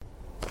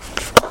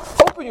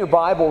Open your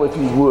Bible, if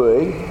you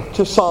would,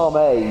 to Psalm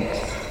 8.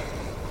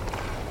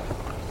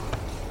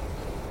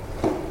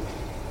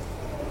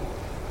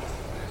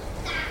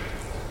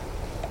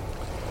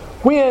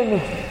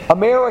 When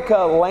America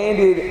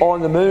landed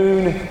on the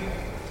moon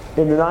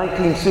in the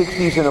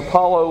 1960s in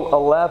Apollo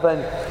 11,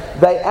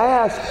 they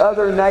asked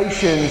other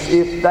nations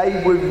if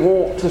they would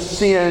want to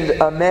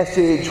send a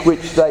message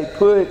which they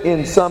put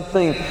in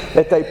something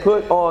that they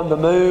put on the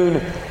moon.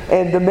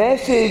 And the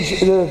message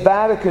the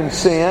Vatican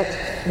sent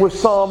was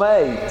Psalm 8.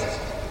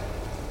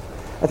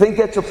 I think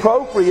that's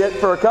appropriate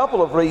for a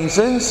couple of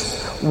reasons.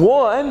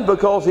 One,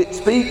 because it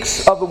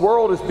speaks of the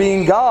world as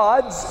being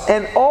God's,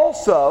 and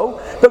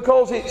also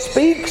because it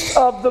speaks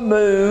of the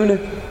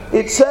moon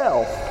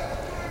itself.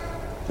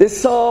 This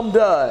psalm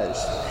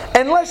does.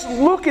 And let's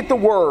look at the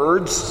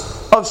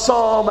words of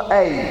Psalm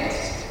 8.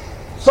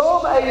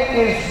 Psalm 8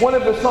 is one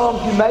of the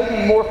psalms you may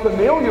be more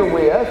familiar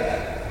with,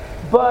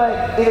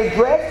 but it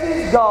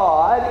addresses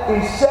God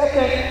in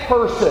second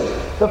person.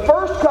 The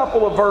first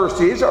couple of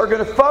verses are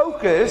going to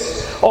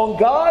focus on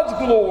God's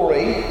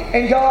glory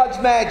and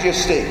God's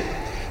majesty.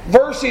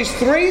 Verses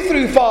 3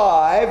 through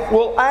 5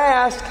 will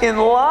ask, in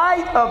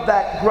light of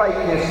that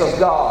greatness of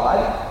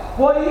God,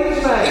 what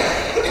is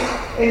man?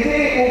 And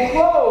then it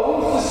will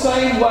close the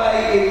same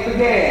way it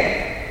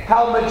began.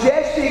 How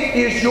majestic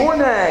is your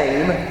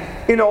name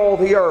in all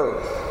the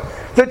earth.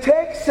 The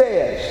text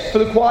says, for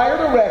the choir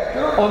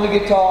director on the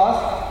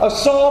guitar, a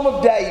psalm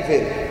of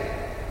David.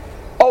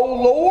 O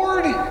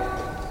Lord,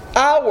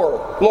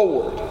 our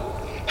Lord,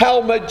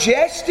 how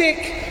majestic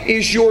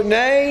is your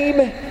name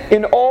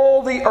in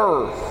all the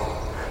earth,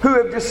 who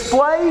have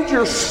displayed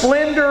your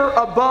splendor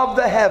above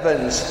the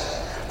heavens.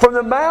 From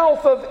the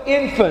mouth of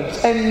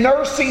infants and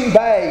nursing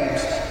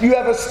babes, you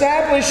have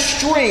established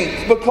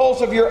strength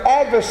because of your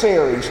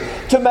adversaries,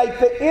 to make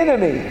the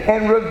enemy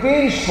and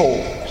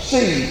revengeful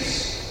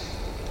cease.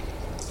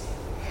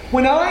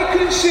 When I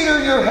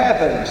consider your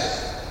heavens,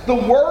 the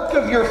work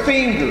of your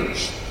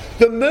fingers,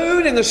 the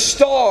moon and the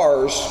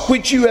stars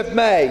which you have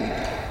made,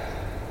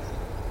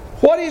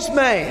 what is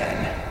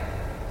man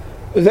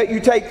that you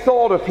take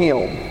thought of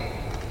him?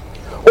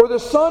 Or the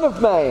Son of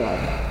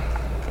Man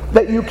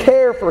that you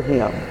care for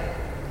him?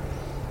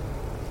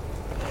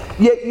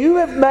 Yet you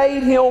have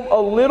made him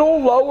a little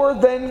lower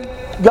than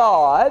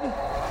God,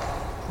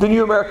 the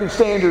New American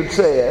Standard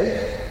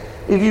says.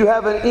 If you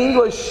have an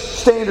English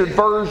Standard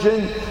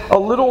Version, a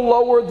little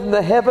lower than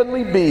the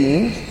heavenly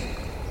beings.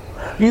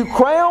 You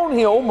crown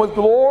him with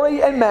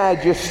glory and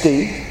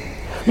majesty.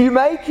 You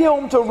make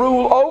him to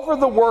rule over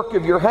the work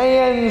of your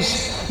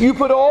hands. You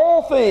put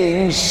all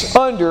things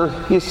under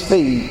his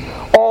feet.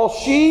 All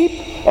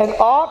sheep and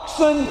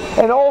oxen,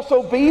 and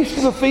also beasts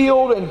of the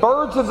field, and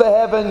birds of the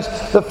heavens,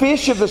 the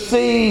fish of the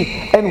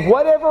sea, and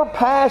whatever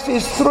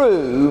passes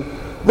through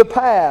the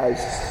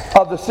paths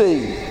of the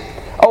sea.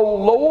 O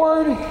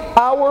Lord,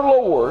 our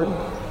Lord,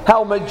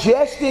 how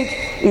majestic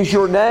is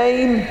your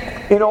name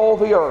in all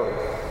the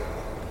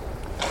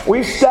earth.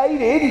 We've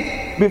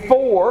stated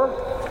before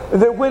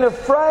that when a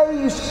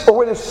phrase or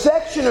when a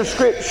section of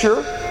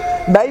Scripture,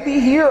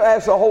 maybe here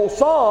as a whole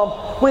psalm,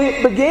 when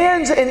it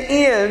begins and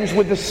ends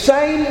with the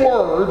same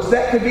words,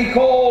 that could be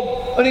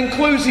called an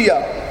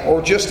inclusio, or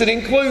just an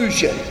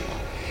inclusion.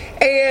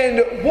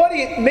 And what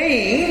it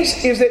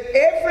means is that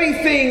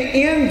everything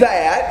in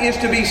that is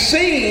to be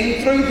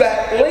seen through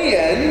that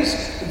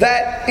lens,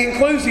 that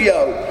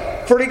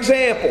inclusio. For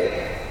example,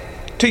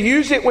 to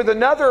use it with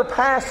another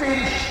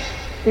passage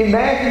in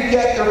Matthew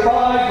chapter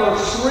 5,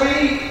 verse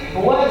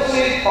 3,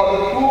 blessed are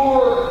the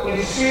poor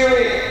in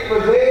spirit,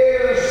 for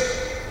theirs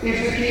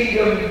is the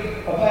kingdom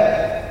of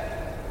heaven.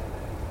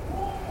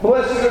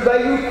 Blessed are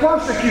they who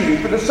persecute you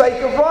for the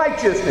sake of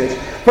righteousness,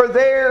 for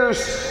theirs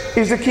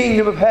is the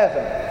kingdom of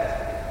heaven.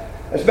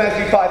 That's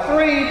Matthew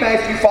 5:3,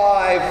 Matthew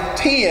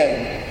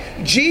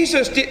 5:10.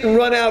 Jesus didn't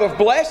run out of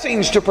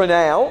blessings to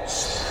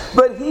pronounce,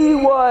 but he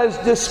was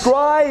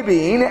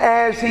describing,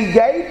 as he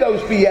gave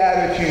those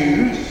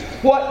Beatitudes,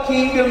 what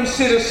kingdom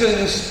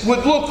citizens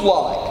would look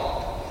like.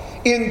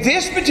 In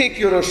this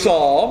particular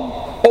psalm,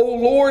 O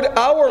Lord,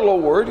 our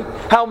Lord,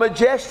 how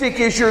majestic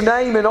is your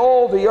name in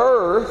all the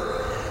earth,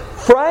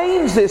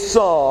 frames this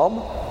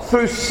psalm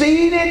through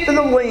seeing it through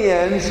the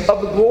lens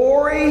of the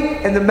glory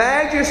and the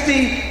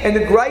majesty and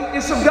the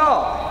greatness of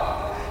God.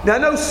 Now I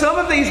know some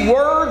of these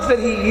words that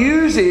he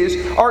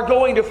uses are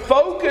going to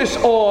focus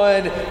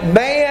on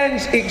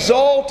man's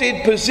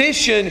exalted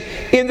position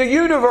in the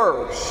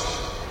universe.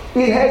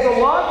 It has a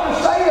lot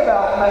to say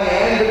about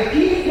man, but the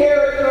key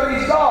character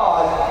is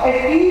God.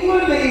 And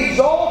even the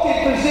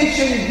exalted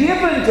position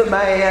given to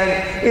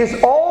man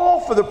is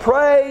all for the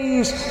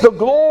praise, the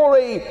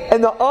glory,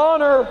 and the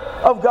honor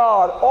of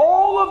God.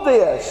 All of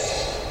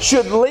this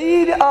should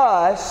lead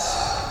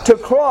us to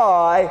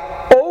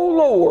cry, O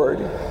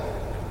Lord,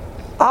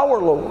 our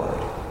Lord,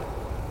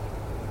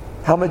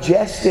 how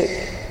majestic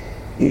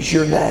is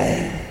your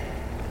name.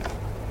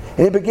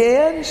 And it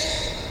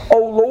begins, O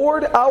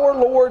Lord, our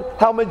Lord,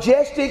 how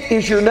majestic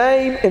is your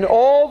name in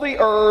all the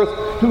earth,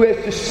 who has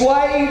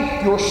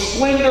displayed your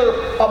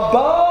splendor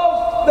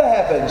above the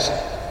heavens. heavens.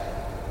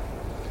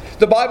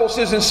 The Bible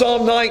says in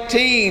Psalm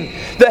 19,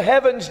 the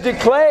heavens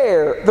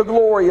declare the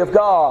glory of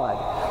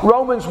God.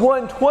 Romans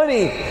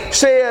 1:20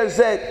 says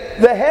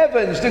that the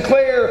heavens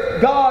declare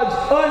God's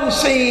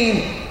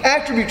unseen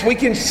attributes. We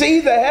can see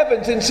the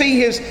heavens and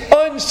see His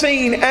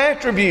unseen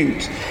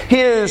attributes,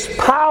 His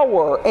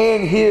power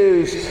and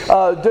His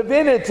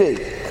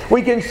divinity.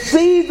 We can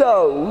see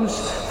those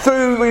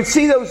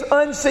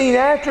unseen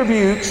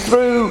attributes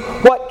through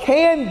what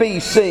can be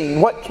seen,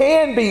 what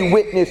can be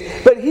witnessed.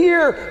 But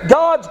here,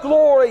 God's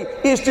glory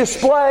is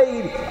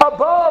displayed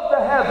above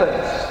the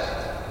heavens.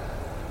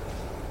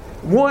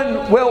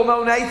 One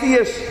well-known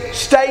atheist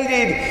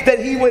stated that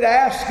he would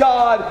ask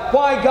God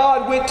why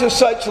God went to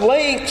such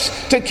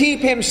lengths to keep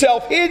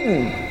Himself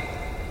hidden.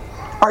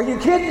 Are you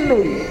kidding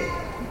me?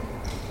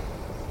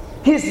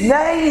 His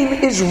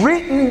name is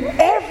written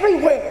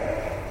everywhere.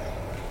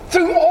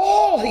 Through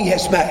all He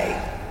has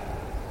made.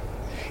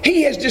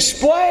 He has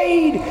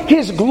displayed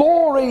His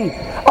glory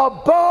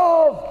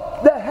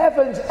above the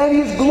heavens, and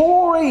His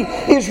glory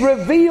is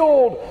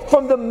revealed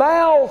from the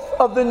mouth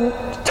of the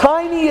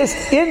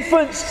tiniest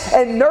infants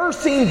and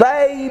nursing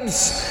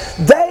babes.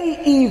 They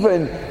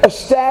even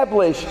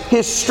establish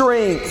His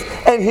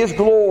strength and His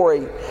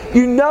glory.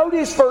 You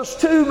notice verse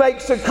 2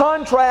 makes a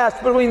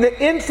contrast between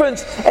the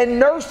infants and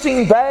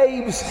nursing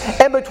babes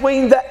and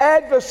between the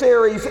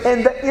adversaries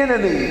and the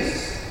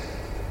enemies.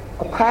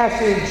 A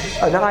passage,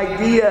 an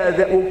idea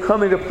that will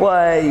come into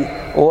play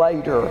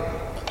later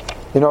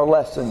in our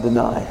lesson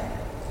tonight.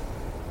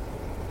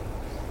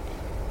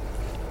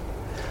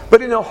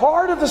 But in the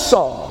heart of the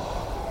psalm,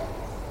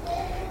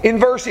 in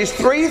verses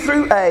 3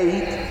 through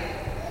 8,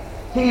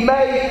 he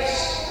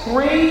makes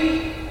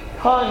three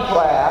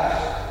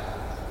contrasts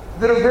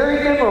that are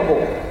very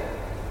memorable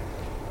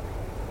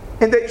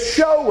and that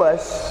show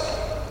us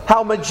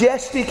how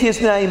majestic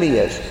His name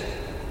is.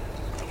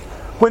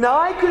 When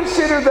I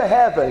consider the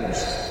heavens,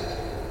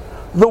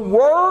 the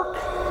work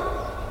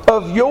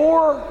of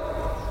your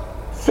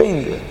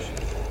fingers,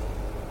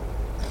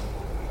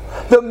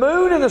 the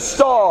moon and the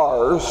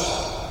stars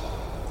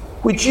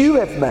which you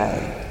have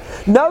made.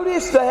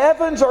 Notice the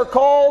heavens are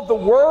called the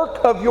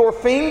work of your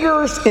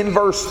fingers in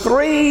verse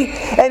 3,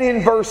 and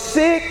in verse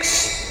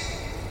 6,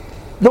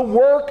 the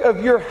work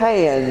of your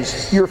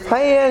hands, your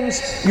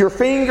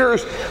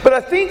fingers. But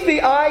I think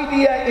the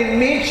idea in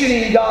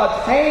mentioning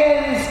God's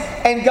hands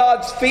and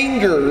God's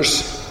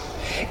fingers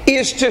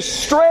is to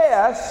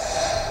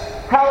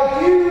stress how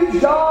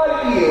huge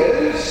God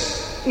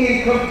is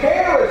in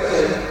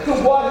comparison to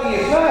what He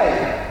has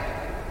made.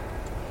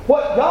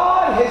 What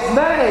God has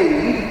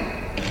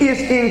made is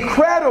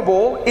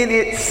incredible in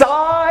its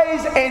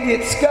size and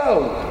its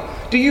scope.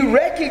 Do you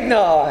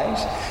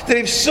recognize that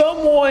if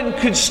someone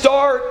could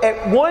start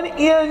at one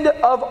end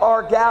of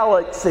our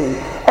galaxy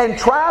and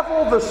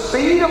travel the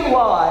speed of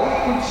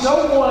light, which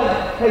no one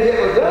has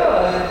ever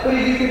done, but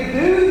if you could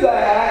do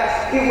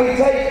that, it would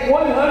take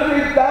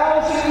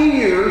 100,000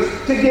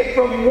 years to get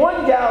from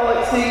one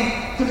galaxy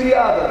to the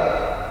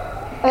other.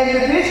 And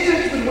the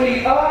distance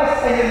between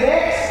us and the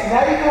next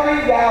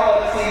neighboring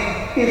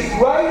galaxy is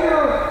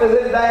greater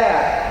than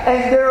that.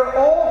 And there are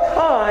all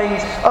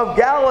kinds of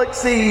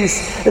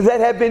galaxies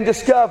that have been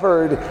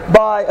discovered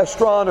by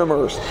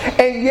astronomers.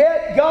 And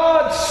yet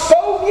God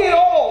spoke it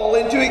all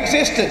into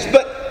existence.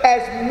 But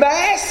as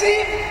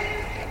massive,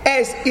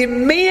 as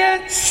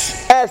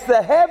immense as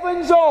the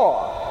heavens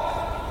are,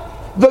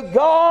 the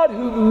God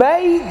who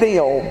made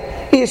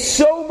them is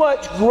so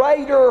much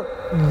greater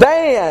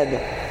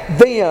than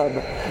them.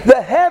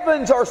 The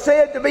heavens are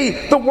said to be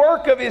the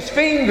work of His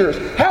fingers.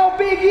 How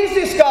big is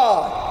this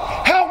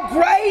God? How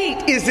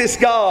great is this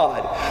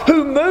God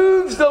who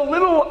moves the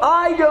little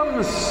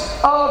items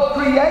of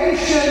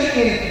creation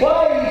in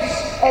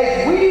place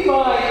as we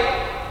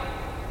might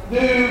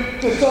do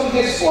to some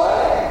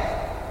display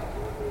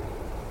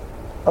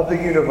of the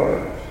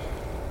universe?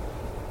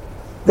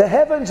 The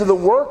heavens are the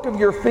work of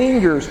your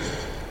fingers.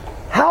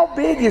 How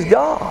big is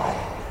God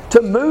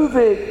to move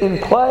it in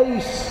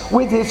place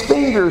with His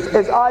fingers?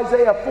 As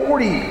Isaiah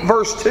 40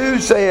 verse 2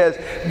 says,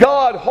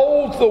 God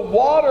holds the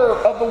water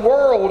of the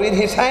world in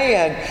His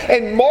hand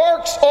and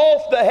marks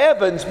off the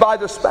heavens by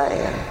the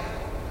span.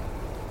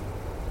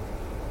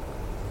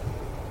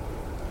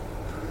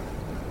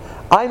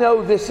 I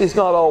know this is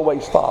not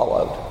always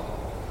followed.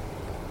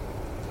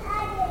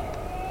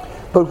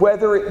 But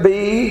whether it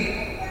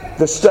be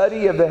the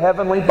study of the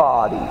heavenly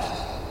bodies,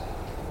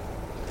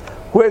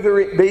 whether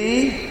it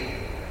be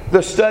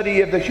the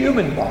study of the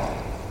human body,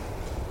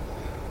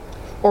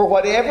 or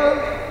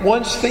whatever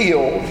one's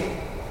field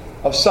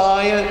of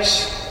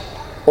science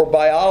or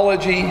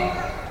biology,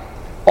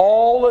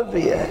 all of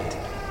it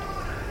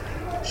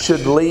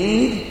should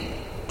lead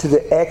to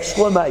the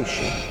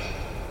exclamation,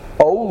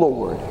 "O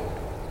Lord,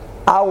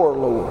 our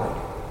Lord,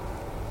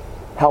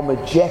 how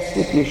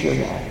majestic is your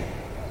name."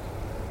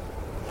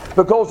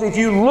 Because if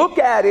you look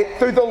at it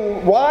through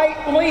the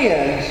right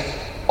lens,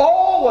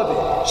 all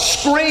of it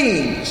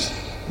screams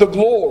the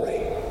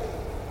glory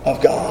of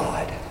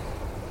God.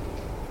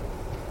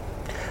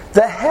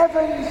 The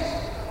heavens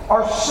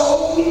are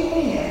so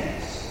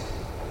immense.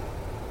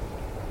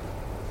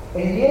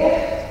 And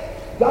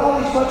yet,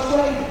 God is much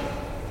greater.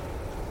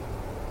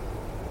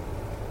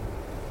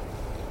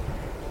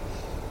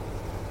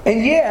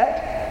 And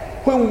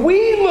yet, when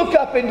we look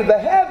up into the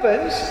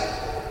heavens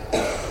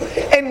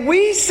and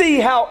we see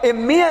how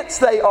immense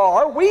they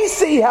are, we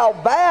see how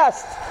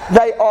vast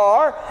they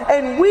are,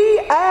 and we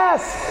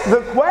ask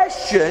the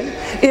question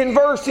in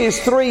verses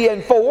 3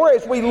 and 4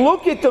 as we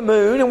look at the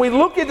moon and we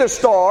look at the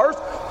stars,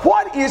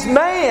 what is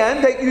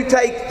man that you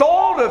take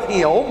thought of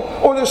him,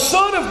 or the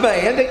Son of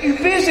Man that you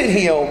visit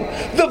him?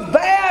 The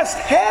vast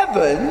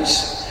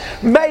heavens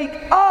make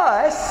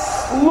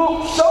us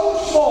look so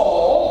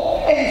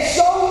small and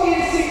so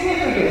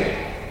insignificant.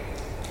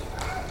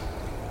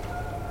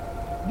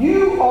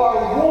 You are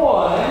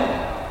one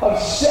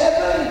of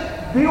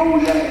 7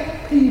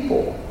 billion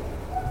people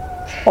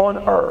on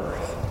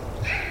earth.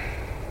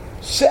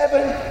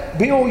 7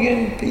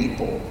 billion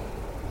people.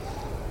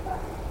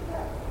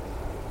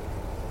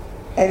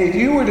 And if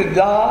you were to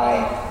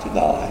die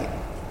tonight,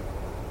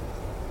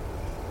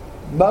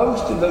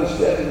 most of those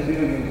 7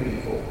 billion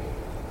people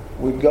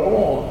would go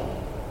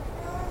on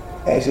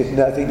as if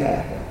nothing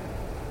happened.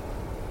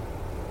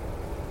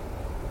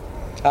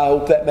 I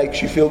hope that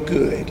makes you feel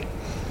good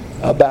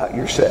about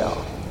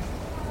yourself.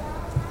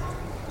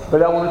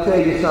 But I want to tell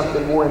you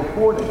something more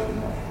important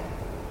than that.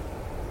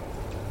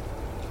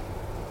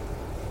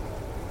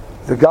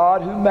 The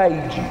God who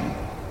made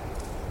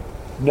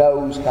you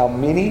knows how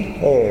many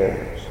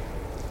hairs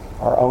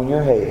are on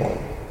your head.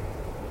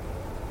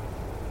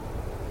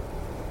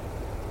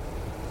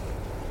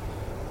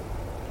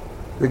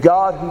 The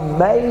God who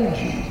made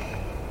you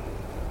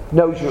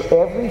knows your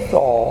every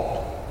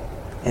thought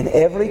and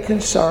every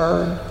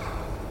concern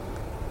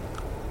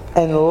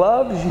and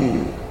loves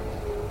you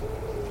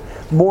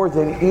more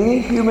than any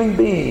human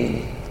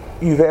being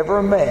you've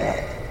ever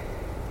met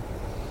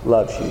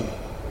loves you.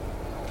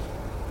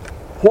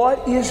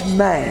 What is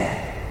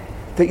man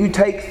that you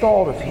take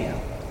thought of him?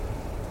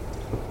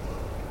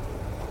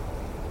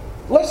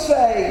 Let's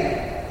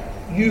say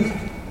you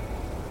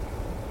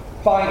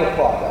find a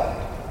product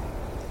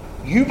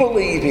you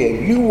believe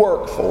in, you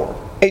work for,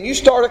 and you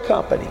start a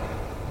company,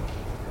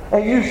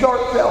 and you start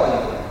selling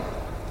it.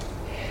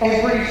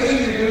 And pretty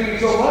soon you're doing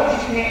so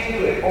much you can't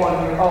do it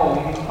on your own.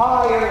 You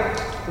hire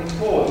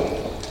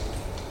employees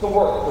to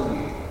work for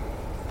you.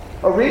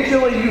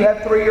 Originally you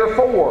have 3 or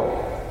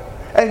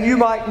 4, and you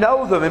might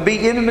know them and be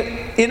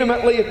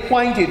intimately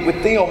acquainted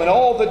with them and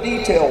all the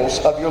details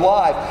of your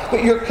life.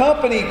 But your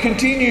company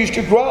continues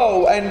to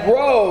grow and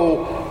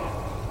grow.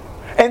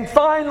 And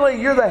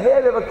finally, you're the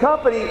head of a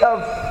company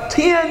of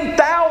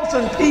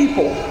 10,000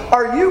 people.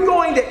 Are you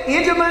going to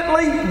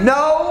intimately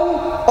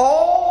know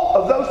all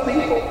of those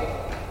people?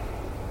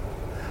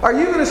 Are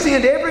you going to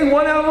send every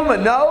one of them a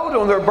note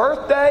on their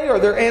birthday or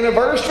their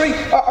anniversary?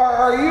 Or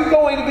are you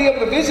going to be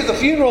able to visit the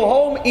funeral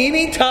home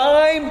any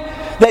time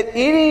that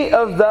any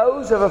of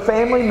those of a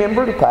family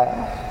member to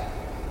pass?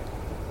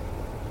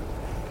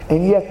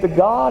 And yet the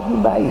God who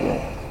made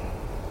it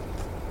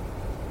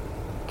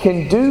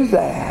can do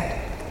that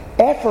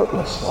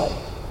effortlessly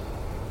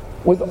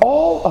with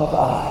all of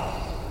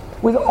us.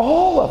 With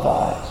all of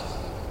us.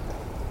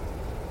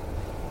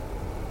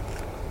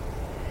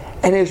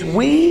 And as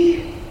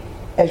we,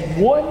 as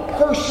one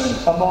person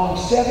among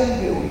 7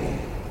 billion,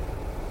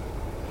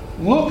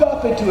 look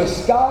up into a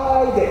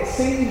sky that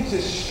seems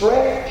to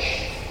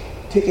stretch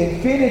to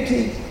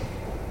infinity,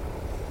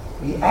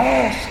 we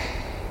ask,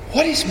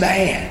 what is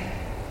man?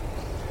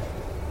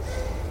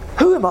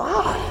 Who am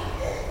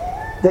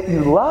I that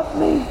you love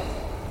me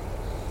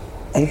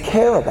and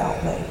care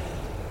about me?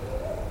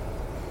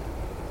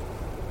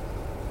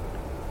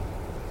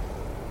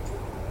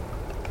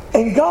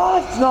 And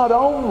God not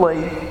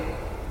only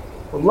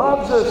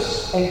loves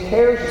us and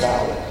cares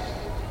about us,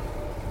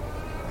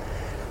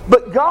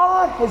 but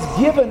God has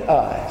given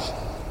us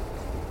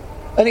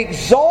an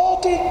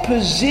exalted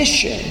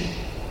position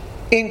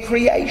in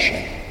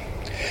creation.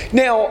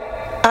 Now,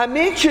 I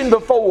mentioned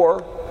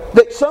before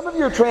that some of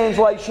your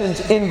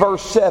translations in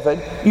verse 7,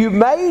 you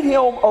made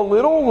him a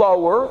little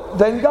lower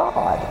than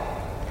God.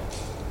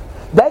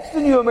 That's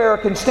the New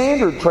American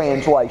Standard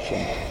Translation.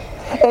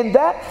 And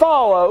that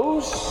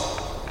follows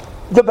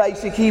the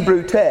basic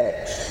Hebrew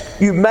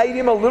text. You made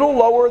him a little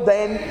lower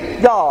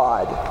than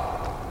God.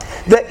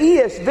 The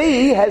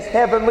ESV has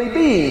heavenly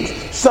beings.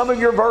 Some of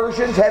your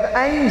versions have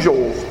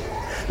angels.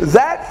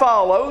 That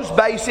follows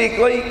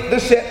basically the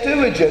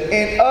Septuagint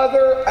and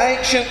other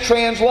ancient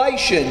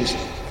translations,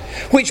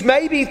 which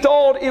maybe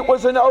thought it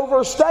was an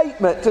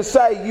overstatement to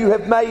say you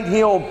have made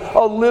him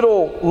a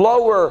little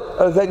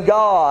lower than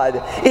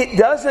God. It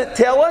doesn't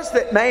tell us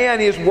that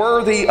man is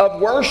worthy of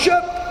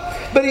worship,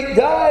 but it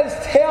does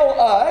tell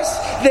us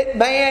that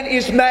man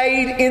is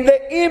made in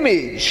the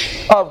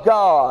image of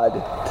God.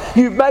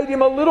 You've made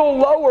him a little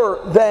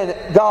lower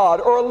than God,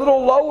 or a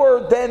little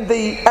lower than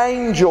the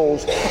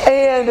angels.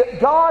 And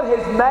God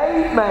has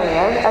made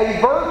man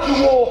a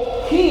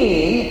virtual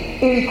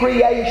king in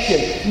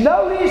creation.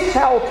 Notice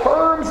how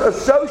terms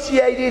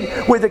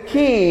associated with a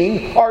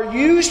king are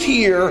used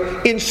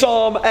here in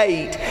Psalm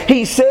 8.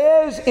 He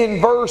says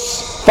in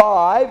verse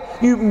 5,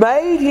 you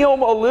made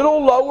him a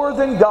little lower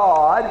than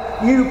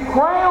God. You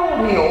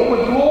crowned him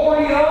with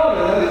glory and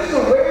honor. Now, this is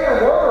a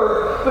rare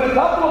word, but a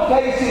couple of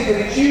cases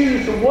that it's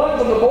used, the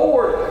ones on the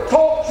board,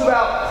 talks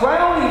about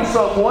crowning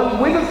someone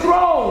with a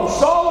throne.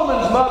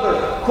 Solomon's mother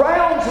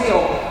crowns him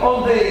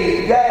on the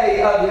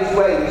day of his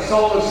wedding.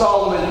 Song of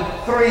Solomon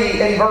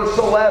 3 and verse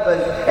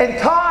 11. And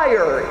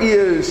Tyre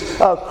is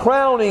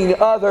crowning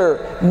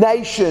other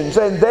nations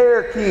and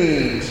their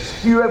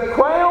kings. You have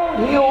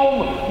crowned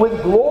him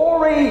with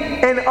glory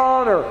and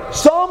honor.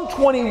 Psalm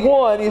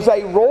 21 is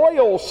a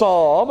royal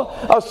psalm,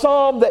 a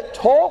psalm that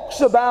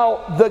talks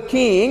about the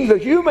king, the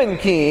human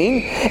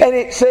king, and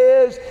it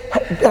says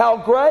how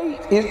great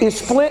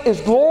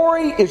his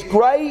glory is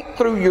great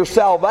through your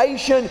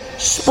salvation.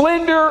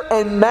 Splendor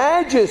and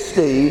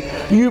majesty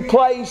you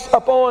place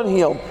upon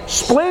him.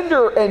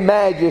 Splendor and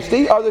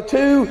majesty are the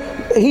two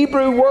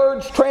Hebrew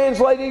words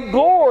translated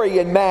glory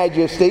and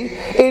majesty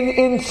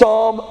in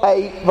Psalm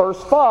 8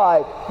 verse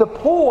 5. The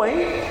point,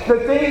 the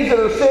things that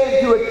are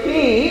said to a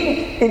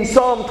king in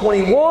Psalm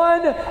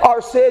 21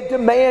 are said to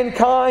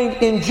mankind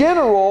in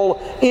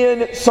general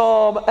in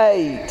Psalm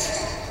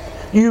 8.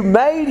 You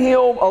made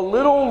him a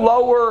little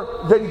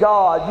lower than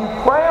God.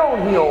 You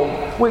crowned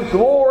him with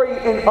glory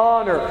and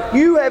honor.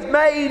 You have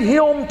made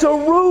him to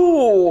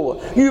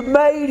rule. You've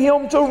made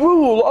him to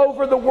rule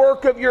over the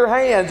work of your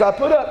hands. I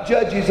put up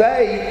Judges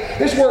 8.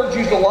 This word's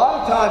used a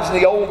lot of times in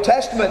the Old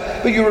Testament,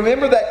 but you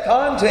remember that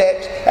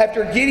context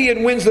after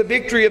Gideon wins the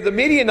victory of the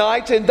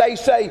Midianites and they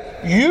say,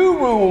 you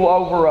rule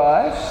over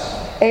us.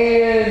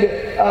 And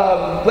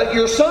let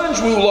your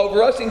sons rule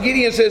over us. And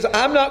Gideon says,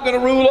 I'm not going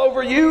to rule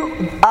over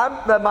you.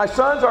 My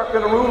sons aren't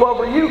going to rule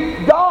over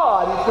you.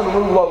 God is going to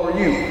rule over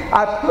you.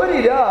 I put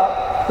it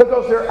up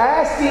because they're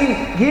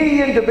asking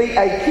Gideon to be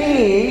a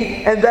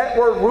king, and that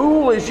word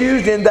rule is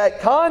used in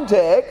that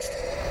context.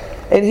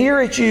 And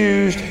here it's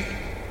used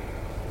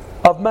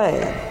of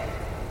man.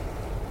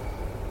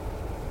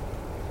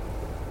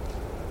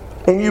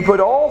 And you put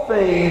all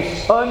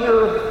things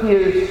under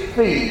his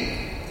feet.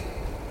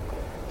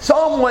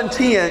 Psalm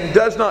 110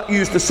 does not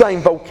use the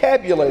same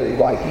vocabulary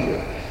right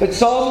here. But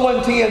Psalm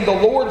 110,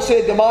 the Lord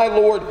said to my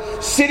Lord,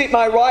 sit at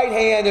my right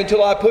hand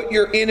until I put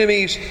your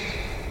enemies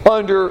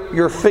under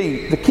your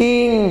feet. The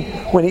king,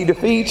 when he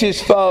defeats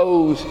his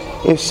foes,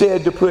 is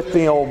said to put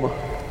them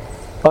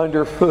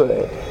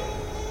underfoot.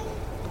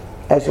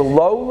 As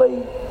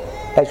lowly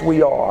as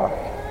we are,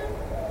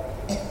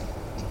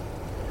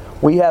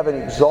 we have an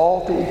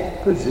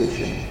exalted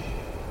position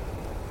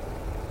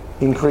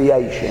in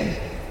creation.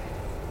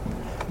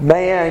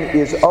 Man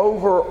is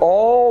over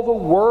all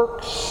the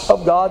works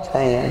of God's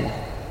hand.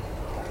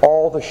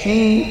 All the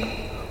sheep,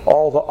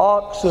 all the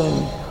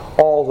oxen,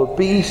 all the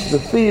beasts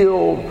of the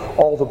field,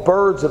 all the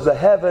birds of the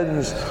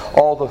heavens,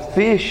 all the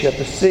fish of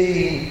the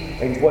sea,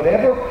 and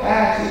whatever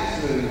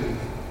passes through the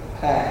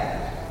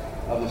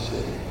path of the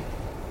sea.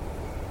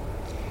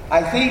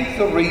 I think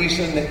the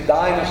reason that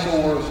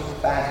dinosaurs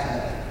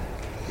fascinate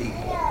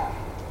people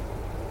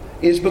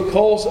is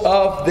because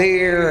of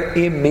their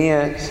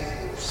immense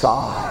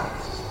size.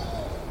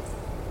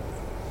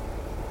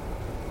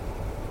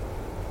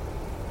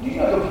 You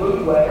know the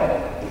blue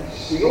whale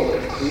still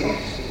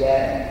exists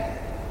today.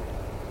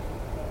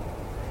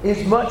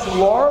 Is much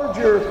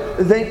larger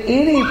than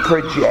any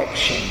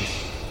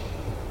projections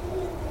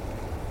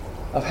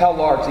of how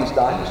large these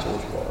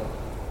dinosaurs were.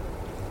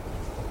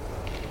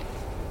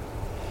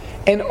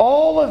 And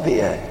all of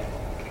it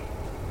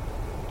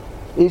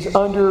is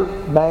under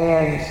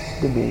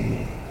man's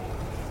dominion.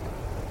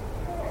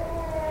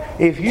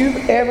 If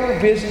you've ever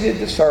visited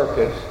the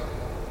circus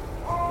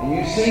and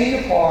you've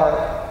seen the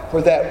part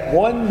for that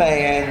one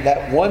man,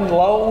 that one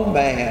lone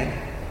man,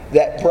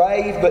 that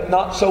brave but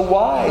not so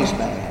wise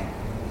man,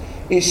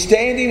 is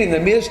standing in the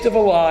midst of a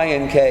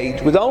lion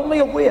cage with only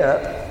a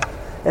whip,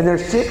 and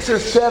there's 6 or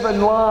 7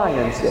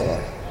 lions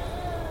there.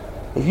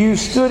 If you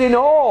stood in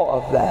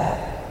awe of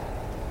that,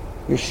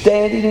 you're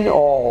standing in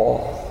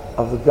awe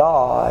of the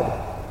God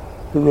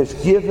who has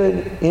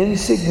given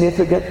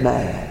insignificant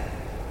man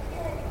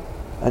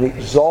an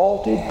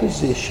exalted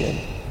position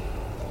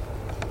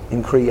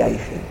in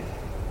creation.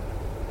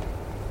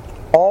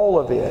 All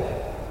of it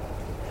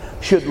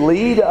should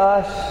lead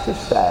us to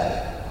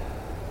say,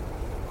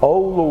 O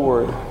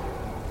Lord,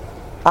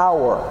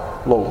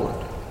 our Lord,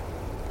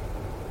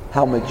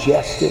 how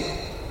majestic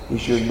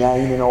is your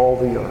name in all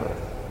the earth.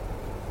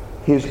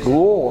 His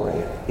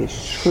glory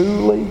is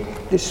truly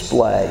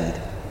displayed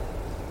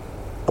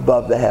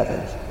above the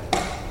heavens.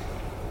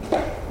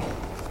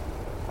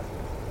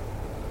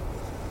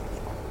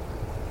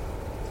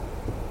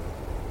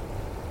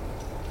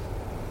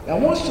 Now I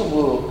want us to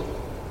look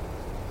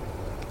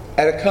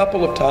at a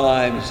couple of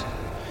times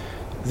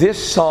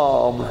this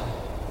psalm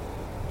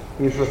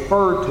is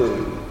referred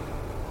to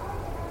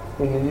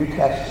in the New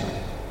Testament.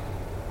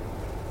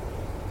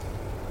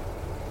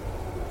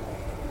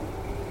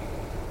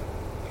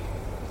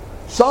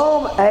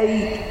 Psalm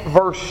 8,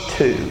 verse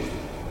 2.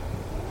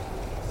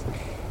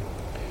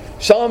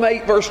 Psalm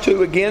 8, verse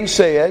 2 again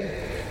said,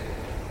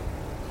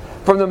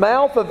 "From the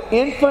mouth of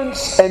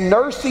infants and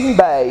nursing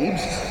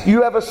babes,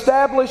 you have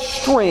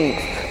established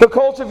strength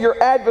because of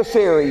your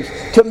adversaries,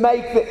 to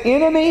make the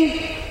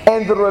enemy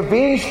and the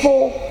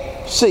revengeful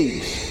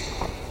cease."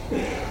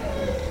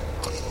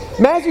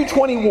 Matthew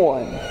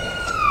 21.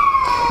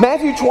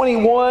 Matthew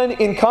 21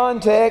 in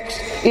context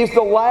is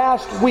the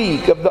last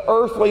week of the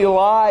earthly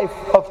life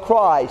of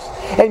Christ.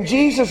 And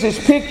Jesus is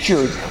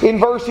pictured in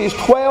verses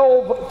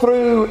 12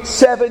 through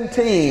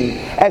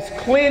 17 as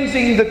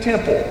cleansing the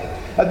temple.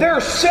 There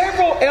are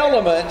several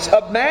elements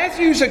of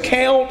Matthew's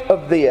account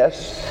of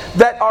this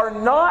that are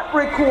not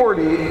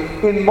recorded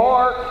in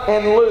Mark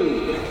and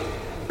Luke.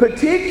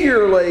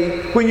 Particularly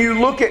when you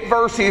look at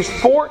verses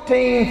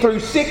 14 through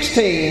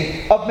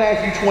 16 of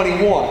Matthew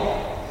 21.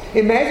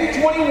 In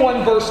Matthew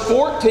 21 verse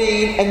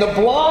 14, "And the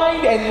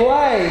blind and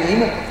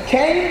lame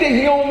came to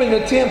him in the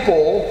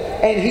temple,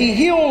 and he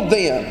healed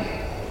them.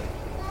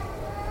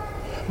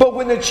 But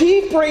when the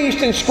chief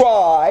priests and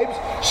scribes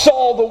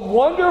saw the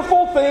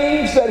wonderful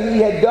things that he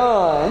had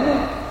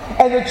done,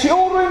 and the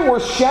children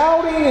were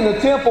shouting in the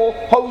temple,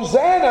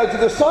 'Hosanna to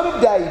the Son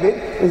of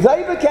David,'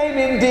 they became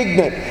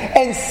indignant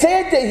and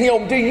said to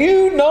him, 'Do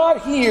you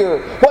not hear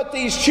what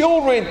these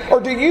children, or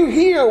do you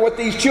hear what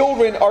these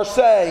children are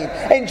saying?'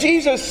 And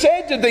Jesus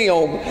said to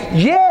them,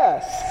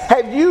 'Yes,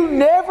 have you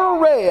never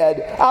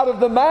read, out of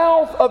the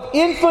mouth of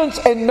infants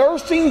and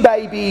nursing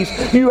babies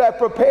you have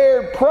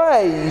prepared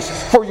praise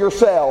for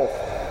yourself?'"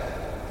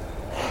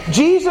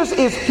 Jesus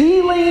is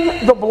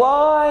healing the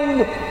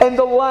blind and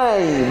the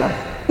lame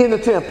in the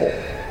temple.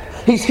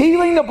 He's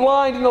healing the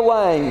blind and the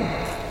lame.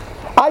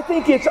 I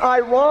think it's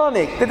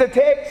ironic that the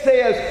text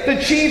says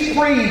the chief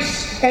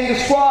priests and the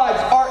scribes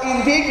are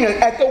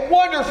indignant at the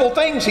wonderful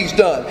things he's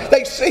done.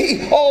 They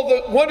see all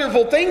the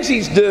wonderful things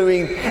he's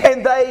doing,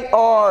 and they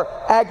are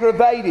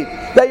aggravated.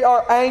 They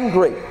are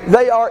angry.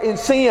 They are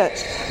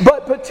incensed.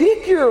 But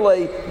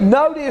particularly,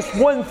 notice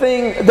one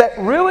thing that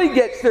really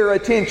gets their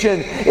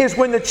attention is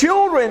when the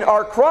children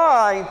are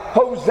crying,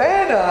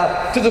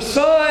 "Hosanna to the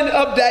Son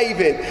of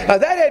David." Now,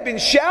 that had been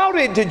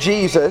shouted to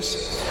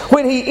Jesus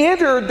when he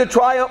entered the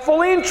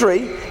triumphal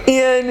entry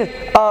in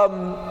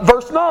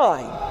verse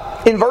 9.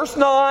 In verse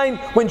 9,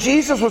 when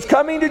Jesus was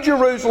coming to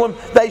Jerusalem,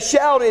 they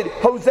shouted,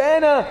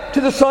 "Hosanna to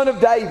the Son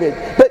of David."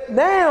 But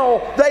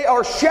now they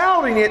are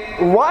shouting it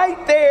right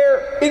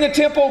there in the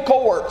temple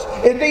courts.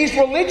 And these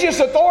religious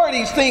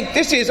authorities think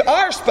this is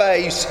our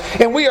space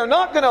and we are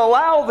not going to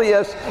allow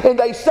this. And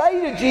they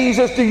say to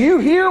Jesus, "Do you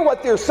hear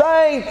what they're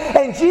saying?"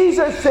 And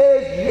Jesus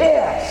says,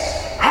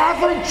 "Yes.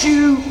 Haven't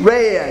you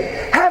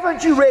read?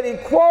 Haven't you read?" In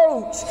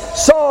quotes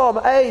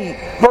Psalm 8,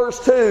 verse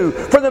 2.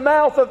 "From the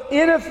mouth of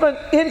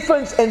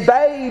infants and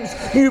babes,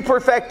 you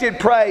perfected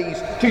praise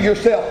to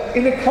yourself."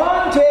 In the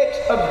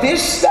context of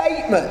this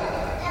statement,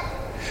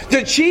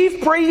 the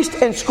chief priests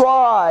and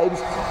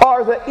scribes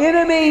are the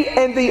enemy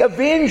and the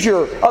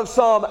avenger of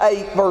Psalm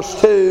 8,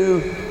 verse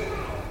 2.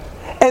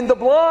 And the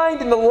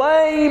blind and the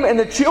lame and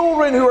the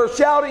children who are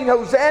shouting,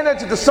 "Hosanna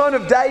to the Son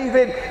of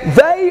David,"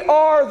 they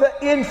are the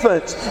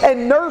infants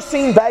and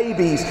nursing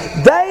babies.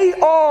 They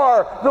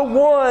are the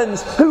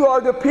ones who are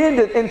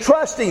dependent and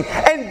trusting.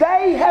 And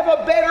they have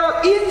a better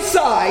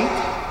insight.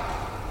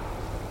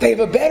 They have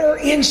a better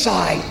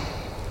insight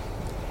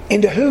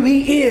into who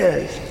He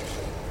is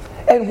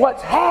and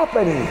what's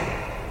happening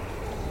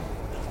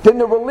than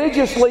the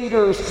religious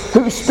leaders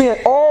who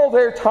spent all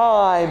their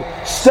time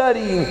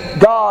studying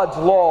God's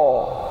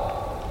law.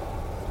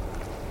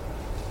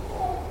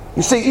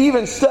 You see,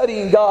 even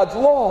studying God's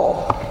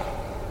law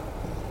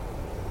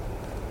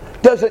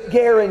doesn't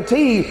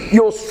guarantee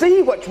you'll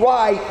see what's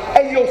right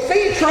and you'll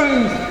see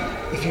truth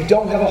if you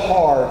don't have a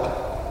heart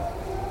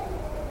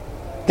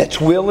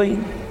that's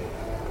willing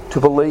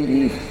to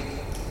believe.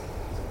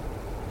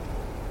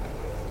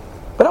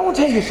 But I want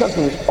to tell you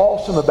something that's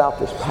awesome about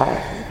this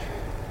passage.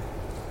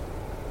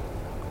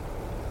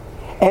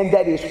 And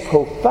that is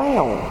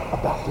profound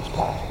about this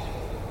passage.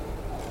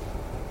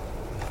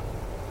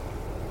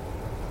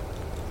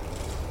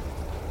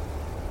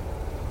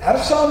 How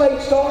does Psalm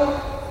 8 start?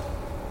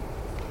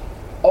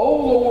 "O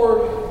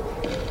Lord,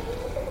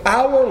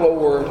 our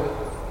Lord,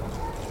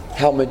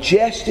 how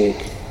majestic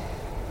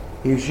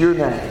is your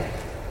name."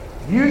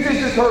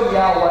 Uses the term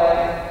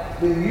Yahweh,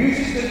 then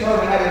uses the term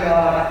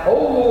Adonai. "O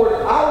Lord,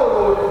 our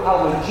Lord, how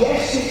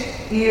majestic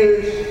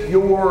is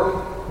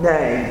your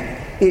name."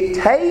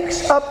 It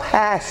takes a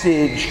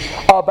passage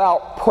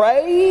about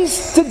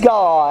praise to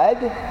God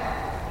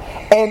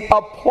and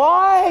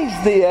applies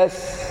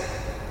this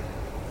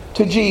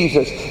to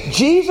Jesus.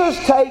 Jesus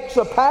takes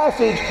a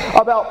passage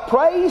about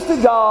praise to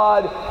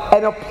God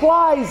and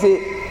applies it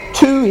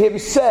to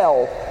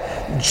Himself.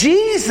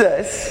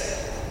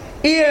 Jesus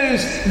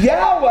is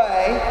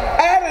Yahweh,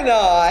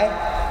 Adonai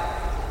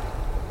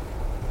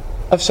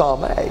of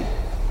Psalm 8.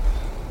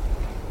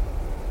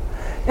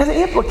 Now the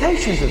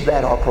implications of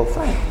that are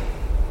profound.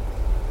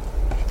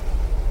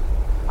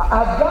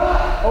 I've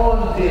got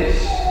on this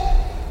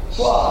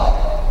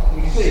slide,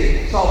 you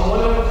see, Psalm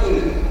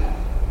 102,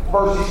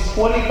 verses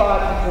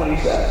 25 to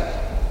 27.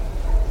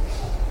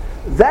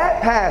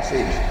 That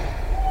passage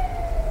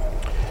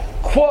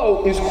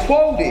is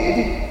quoted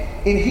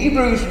in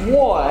Hebrews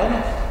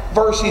 1,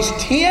 verses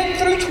 10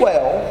 through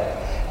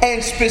 12,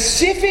 and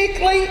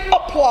specifically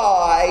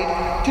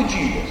applied to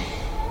Jesus.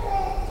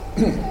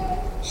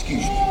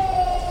 Excuse me.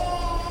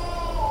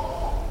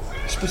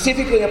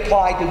 Specifically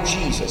applied to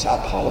Jesus. I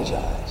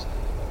apologize.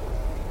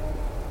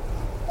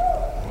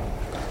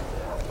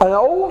 An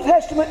Old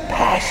Testament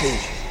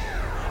passage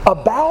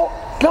about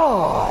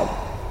God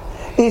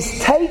is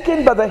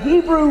taken by the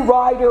Hebrew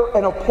writer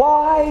and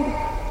applied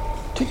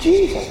to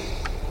Jesus.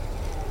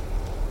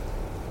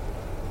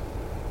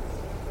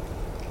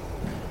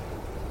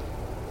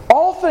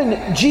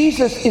 Often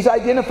Jesus is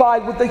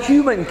identified with the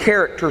human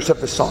characters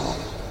of the psalm.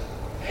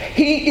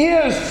 He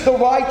is the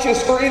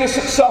righteous or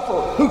innocent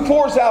sufferer who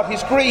pours out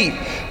his grief.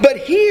 But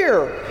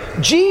here,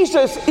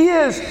 Jesus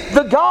is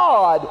the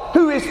God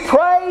who is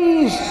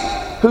praised,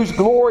 whose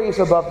glory is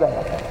above the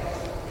heavens.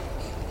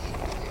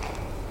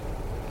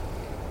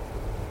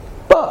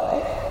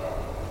 But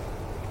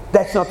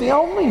that's not the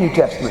only New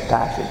Testament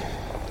passage.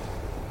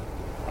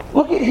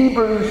 Look at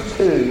Hebrews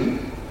 2,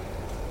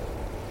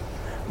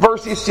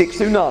 verses 6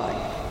 through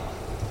 9.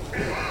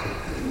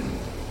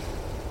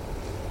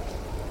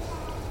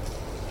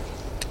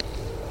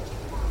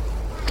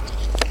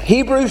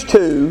 Hebrews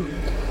 2,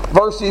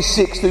 verses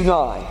 6 through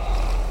 9.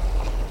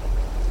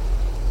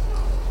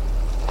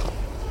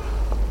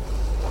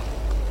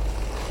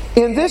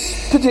 In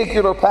this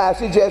particular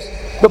passage, as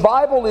the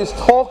Bible is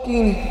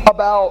talking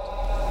about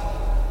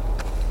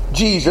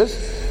Jesus,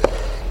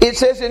 it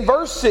says in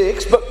verse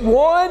 6, "But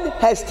one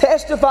has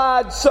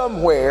testified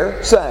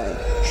somewhere, saying,"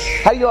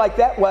 how do you like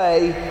that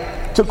way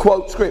to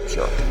quote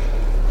Scripture?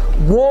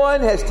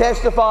 One has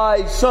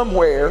testified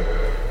somewhere.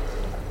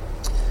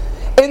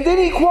 And then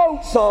he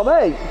quotes Psalm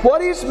 8.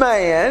 "What is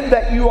man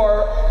that you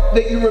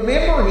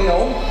remember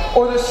him,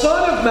 or the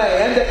Son of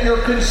Man that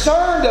you're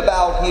concerned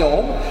about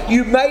him?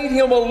 You made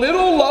him a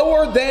little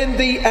lower than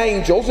the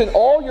angels." And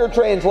all your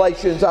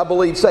translations, I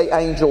believe, say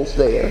angels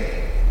there.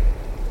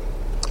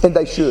 And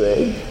they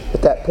should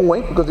at that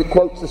point, because it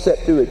quotes the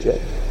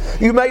Septuagint.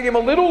 "You made him a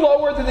little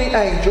lower than the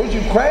angels.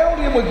 You crowned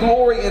him with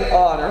glory and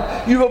honor.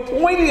 You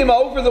appointed him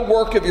over the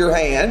work of your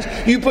hands.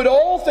 You put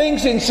all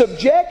things in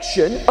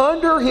subjection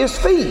under his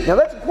feet." Now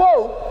that's a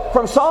quote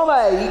from Psalm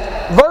 8,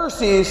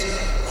 verses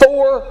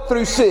 4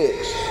 through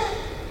 6.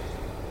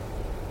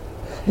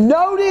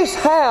 Notice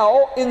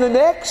how in the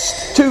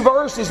next two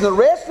verses, in the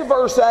rest of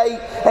verse 8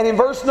 and in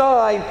verse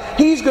 9,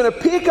 he's going to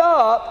pick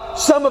up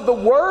some of the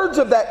words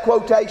of that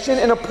quotation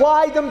and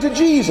apply them to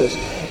Jesus.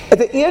 At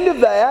the end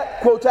of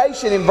that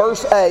quotation in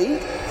verse 8,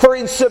 "For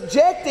in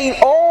subjecting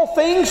all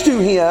things to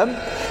him,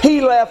 he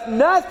left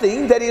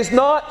nothing that is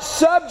not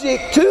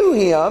subject to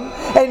him.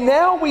 And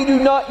now we do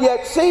not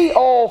yet see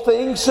all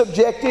things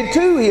subjected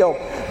to him.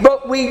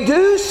 But we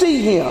do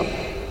see him,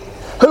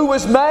 who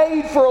was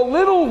made for a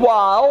little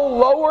while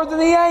lower than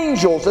the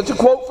angels." That's a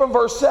quote from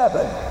verse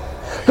 7.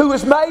 "Who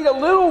was made a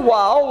little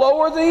while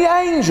lower than the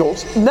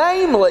angels,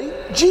 namely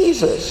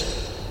Jesus.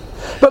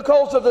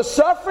 Because of the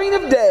suffering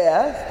of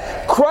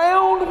death,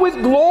 crowned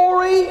with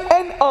glory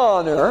and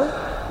honor."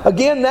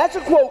 Again, that's a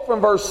quote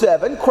from verse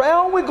 7.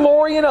 "Crowned with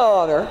glory and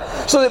honor,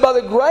 so that by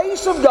the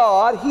grace of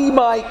God he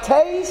might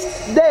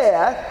taste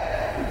death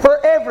for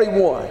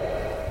everyone."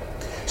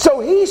 So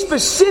he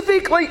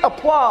specifically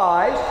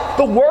applies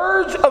the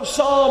words of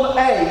Psalm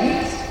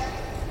 8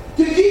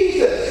 to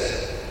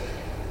Jesus.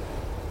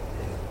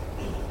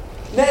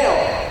 Now,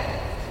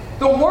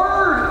 the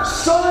word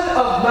Son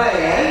of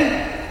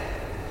Man,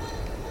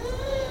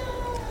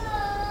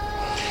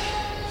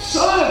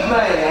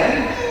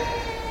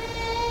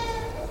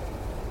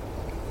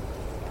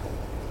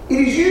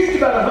 it is used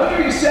about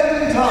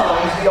 107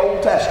 times in the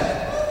Old Testament.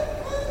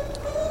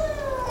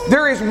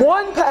 There is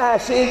one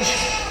passage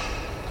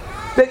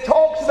that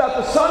talks about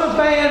the Son of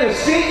Man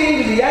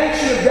ascending to the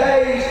Ancient of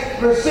Days,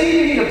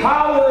 receiving the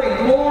power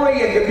and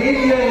glory and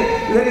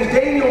dominion. That is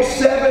Daniel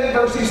 7,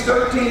 verses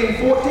 13 and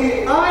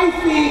 14. I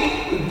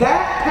think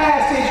that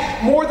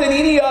passage, more than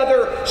any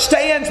other,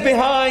 stands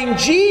behind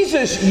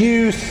Jesus'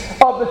 use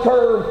of the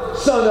term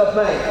Son of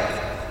Man.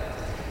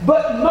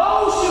 But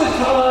most of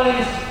the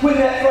times when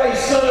that phrase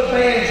Son of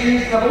Man is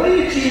used, and I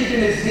believe it's used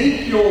in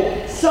Ezekiel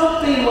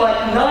something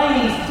like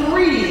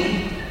 93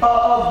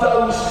 of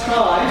those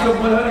times, of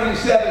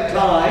 107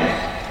 times,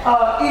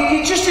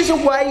 it just is a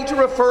way to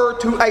refer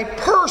to a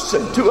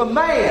person, to a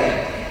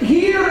man.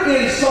 Here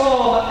in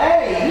Psalm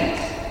 8,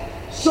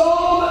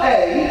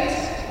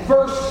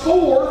 verse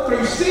 4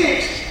 through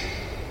 6,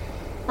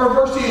 or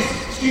verses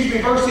 3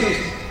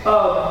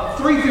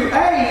 through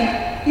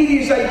 8, it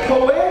is a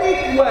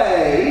poetic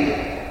way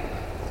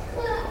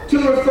to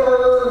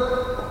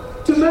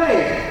refer to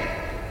man.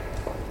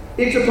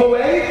 It's a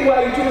poetic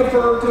way to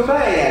refer to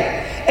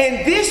man.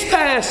 And this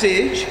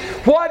passage,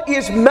 what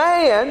is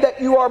man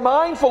that you are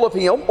mindful of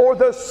him, or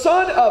the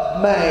Son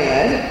of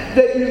Man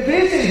that you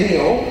visit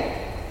him,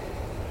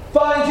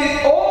 finds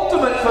its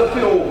ultimate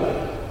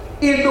fulfillment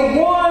in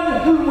the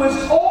one who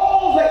was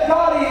all that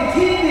God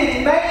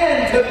intended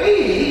man to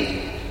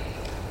be,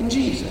 in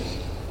Jesus.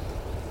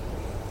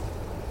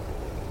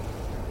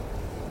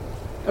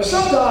 Now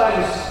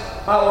sometimes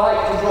I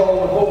like to draw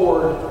on the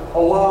board a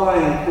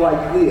line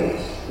like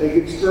this that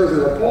gets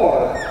further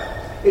apart,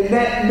 and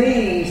that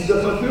means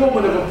the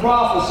fulfillment of a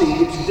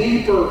prophecy gets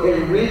deeper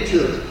and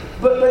richer.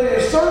 But in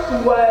a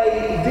certain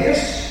way,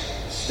 this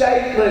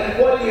statement,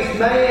 what is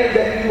man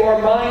that you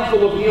are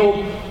mindful of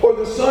him, or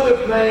the Son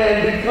of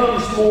Man,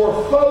 becomes more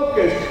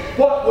focused.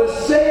 What was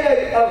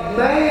said of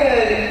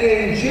man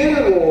in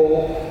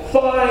general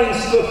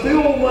finds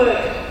fulfillment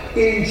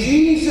in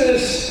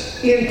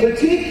Jesus in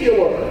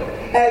particular,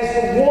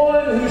 as the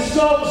one who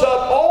sums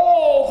up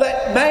all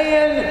that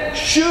man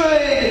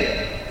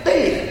should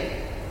be.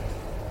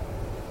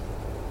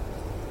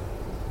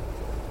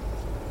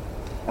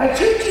 Now,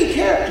 two key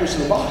characters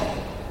in the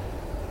Bible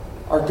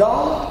are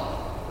God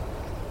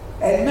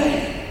and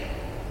man.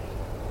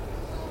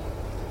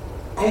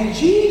 And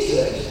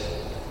Jesus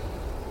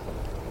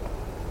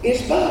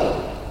is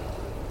both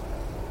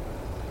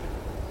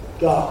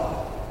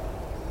God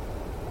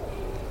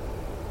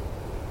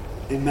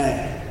and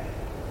man.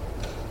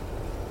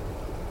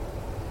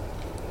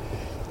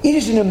 It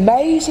is an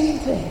amazing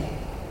thing.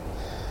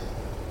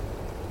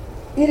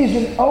 It is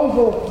an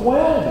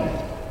overwhelming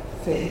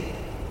thing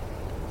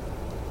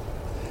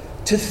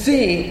to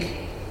think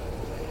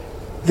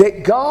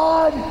that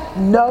God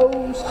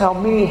knows how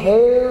many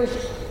hairs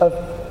are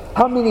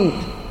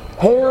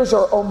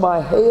on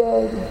my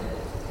head.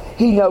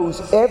 He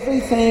knows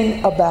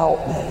everything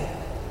about me.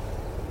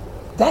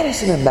 That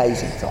is an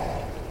amazing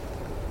thought.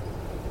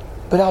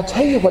 But I'll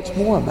tell you what's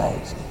more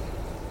amazing.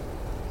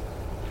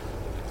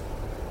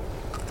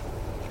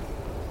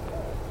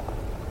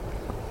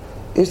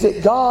 Is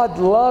that God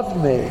loved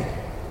me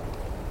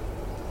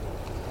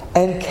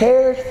and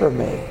cared for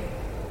me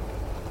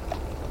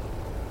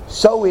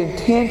so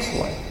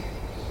intensely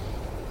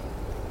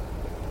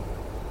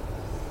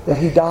that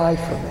He died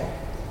for me.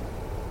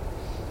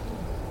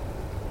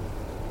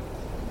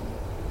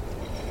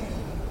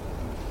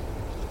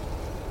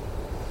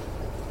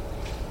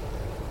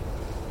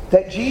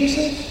 That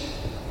Jesus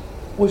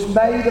was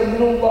made a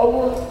little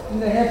lower than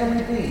the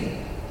heavenly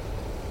being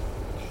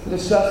for the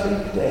suffering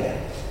of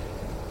death.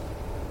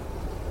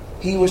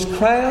 He was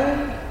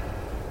crowned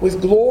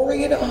with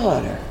glory and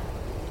honor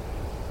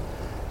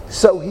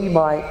so He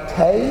might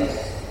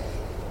taste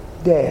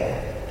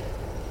death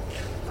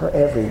for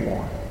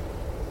everyone.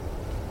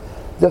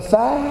 The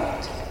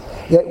fact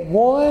that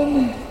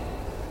one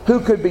who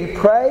could be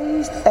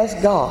praised as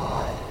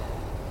God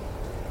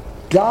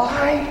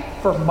died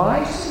for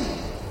my sin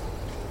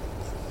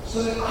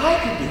so that I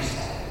could be saved.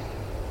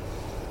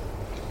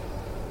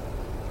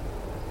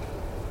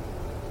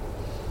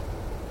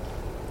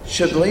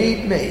 Should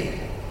lead me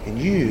and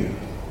you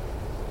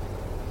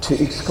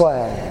to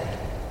exclaim,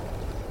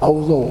 "O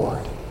Lord,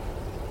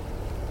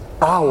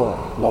 our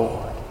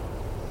Lord,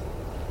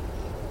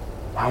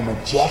 how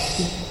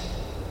majestic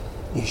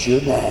is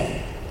your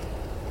name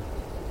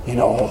in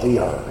all the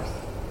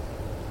earth."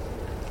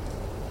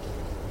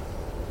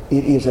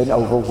 It is an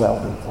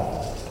overwhelming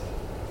thought.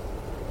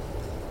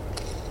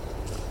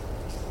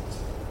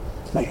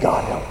 May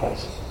God help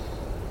us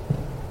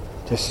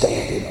to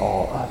stand in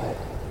awe of it.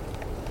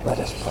 Let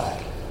us pray.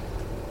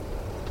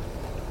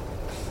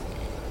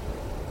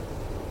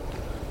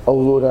 O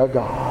Lord our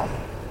God,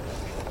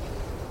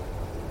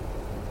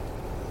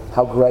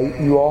 how great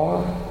you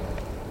are,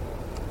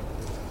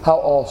 how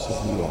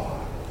awesome you are.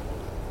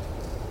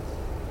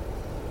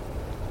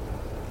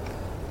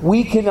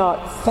 We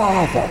cannot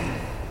fathom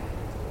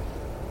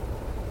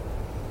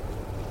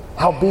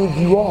how big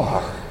you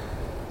are.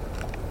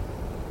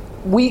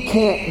 We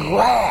can't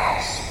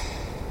grasp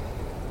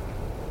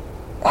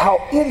how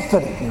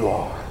infinite you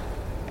are.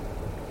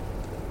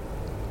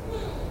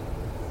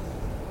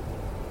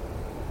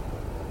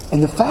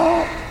 And the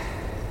fact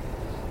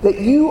that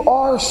you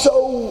are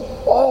so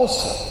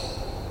awesome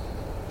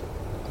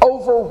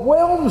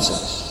overwhelms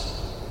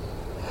us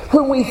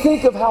when we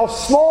think of how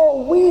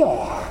small we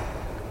are,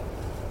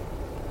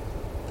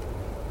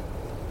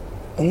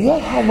 and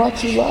yet how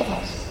much you love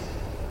us.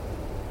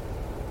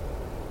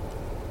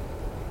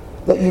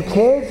 That you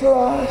cared for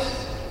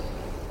us,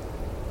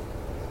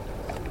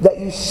 that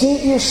you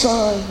sent your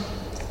Son,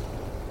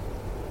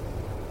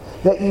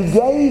 that you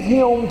gave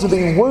Him to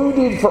be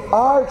wounded for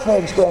our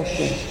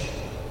transgressions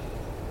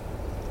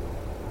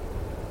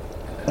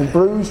and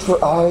bruised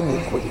for our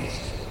iniquities.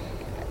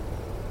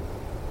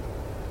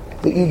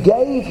 That you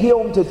gave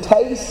Him to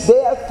taste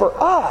death for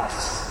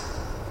us,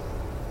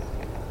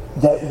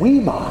 that we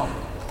might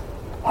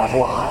have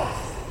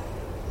life.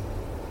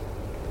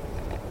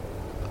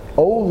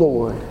 O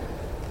Lord,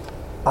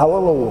 our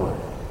Lord,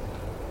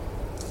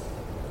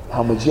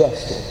 how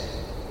majestic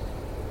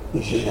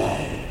is your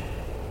name.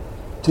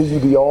 To you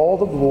be all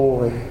the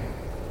glory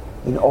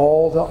and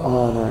all the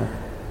honor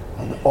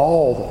and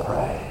all the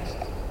praise.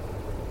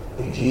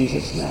 In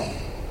Jesus' name.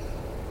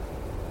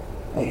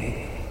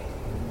 Amen.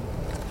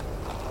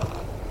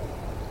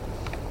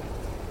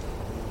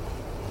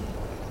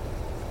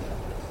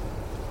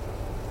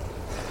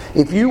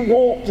 If you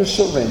want to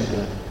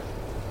surrender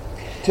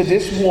to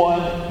this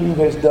one who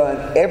has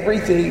done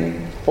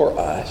everything for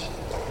us,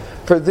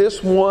 for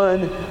this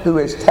one who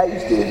has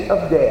tasted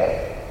of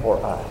death for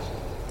us,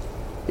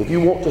 if you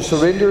want to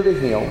surrender to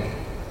Him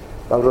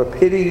by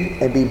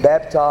repenting and be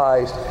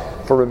baptized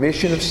for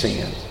remission of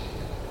sins,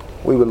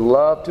 we would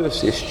love to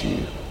assist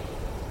you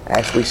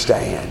as we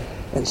stand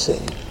and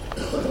sing.